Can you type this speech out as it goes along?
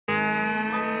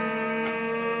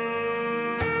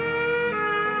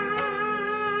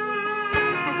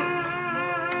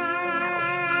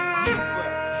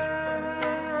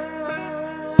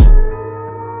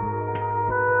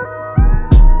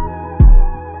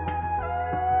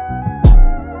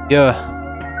Yeah.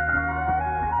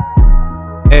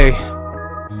 Hey.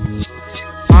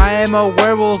 I am a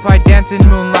werewolf, I dance in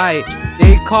moonlight.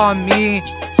 They call me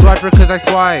Swiper cause I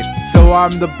swipe. So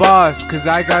I'm the boss cause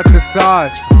I got the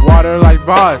sauce. Water like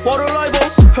boss. Water like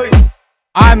boss, hey.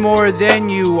 I'm more than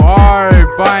you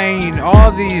are, buying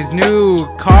all these new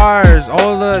cars,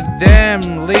 all of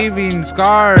them leaving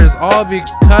scars, all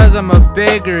because I'm a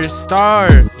bigger star.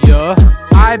 Yeah.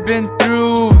 I've been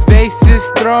through vases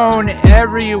thrown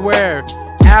everywhere.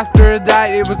 After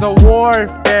that it was a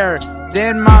warfare.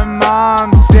 Then my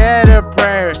mom said a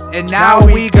prayer, and now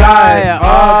we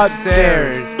got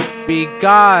upstairs. We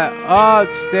got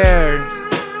upstairs.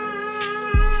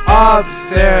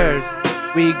 Upstairs.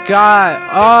 We got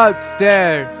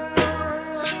upstairs.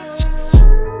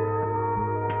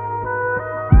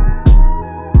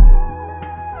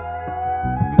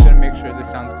 I'm gonna make sure this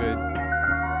sounds good.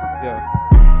 Yeah.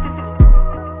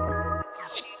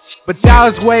 But that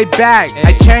was way back.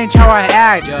 I changed how I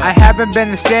act. I haven't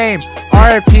been the same.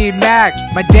 R.I.P. Mac.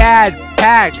 My dad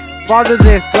packed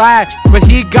fatherless lad, but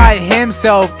he got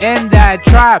himself in that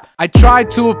trap. I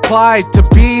tried to apply to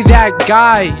be that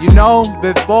guy, you know,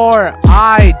 before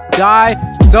I die.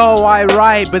 So I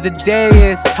write, but the day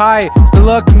is tight to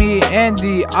look me in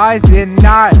the eyes and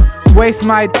not waste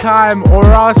my time, or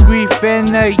else we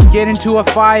finna get into a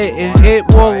fight, and it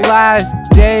will last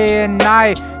day and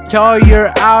night till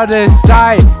you're out of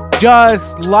sight.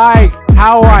 Just like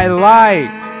how I like.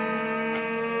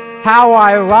 How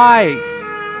I like.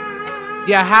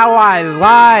 Yeah, how I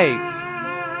like.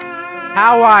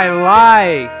 How I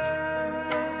like.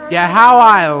 Yeah, how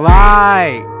I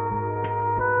like.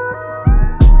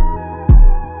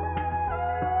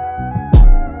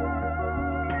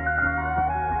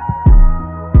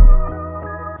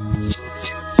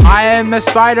 I am a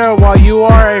spider while you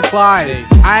are a fly.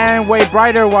 I am way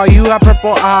brighter while you have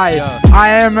purple eyes. I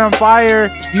am on fire,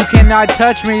 you cannot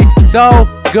touch me, so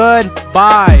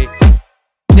goodbye.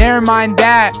 Never mind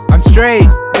that, I'm straight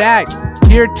back,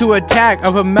 here to attack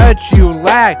of how much you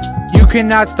lack. You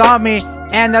cannot stop me,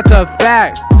 and that's a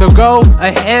fact, so go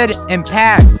ahead and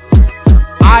pack.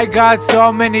 I got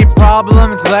so many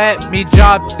problems, let me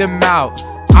drop them out.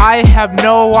 I have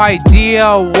no idea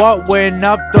what went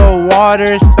up the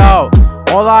water spout.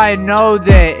 All I know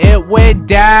that it went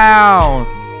down.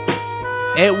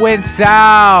 It went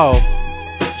south.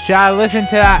 Should I listen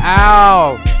to that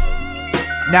owl?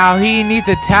 Now he needs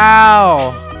a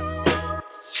towel.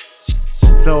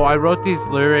 So I wrote these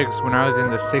lyrics when I was in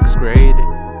the 6th grade,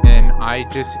 and I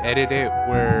just edit it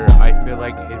where I feel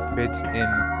like it fits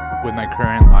in with my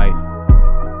current life.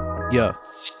 Yeah.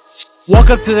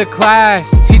 Walk up to the class,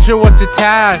 teacher, what's the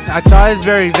task? I thought it's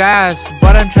very vast,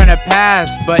 but I'm trying to pass.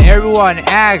 But everyone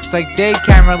acts like they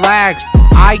can't relax.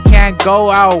 I can't go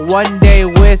out one day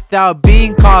without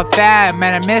being called fat.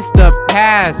 Man, I missed the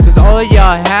past, cause all of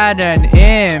y'all had an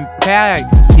impact.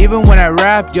 Even when I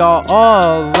rap, y'all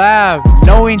all laugh,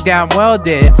 knowing damn well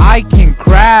that I can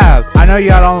crap. I know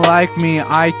y'all don't like me,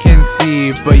 I can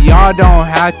see, but y'all don't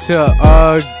have to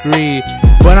agree.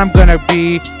 But I'm gonna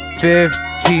be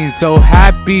 15, so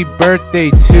happy birthday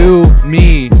to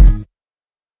me.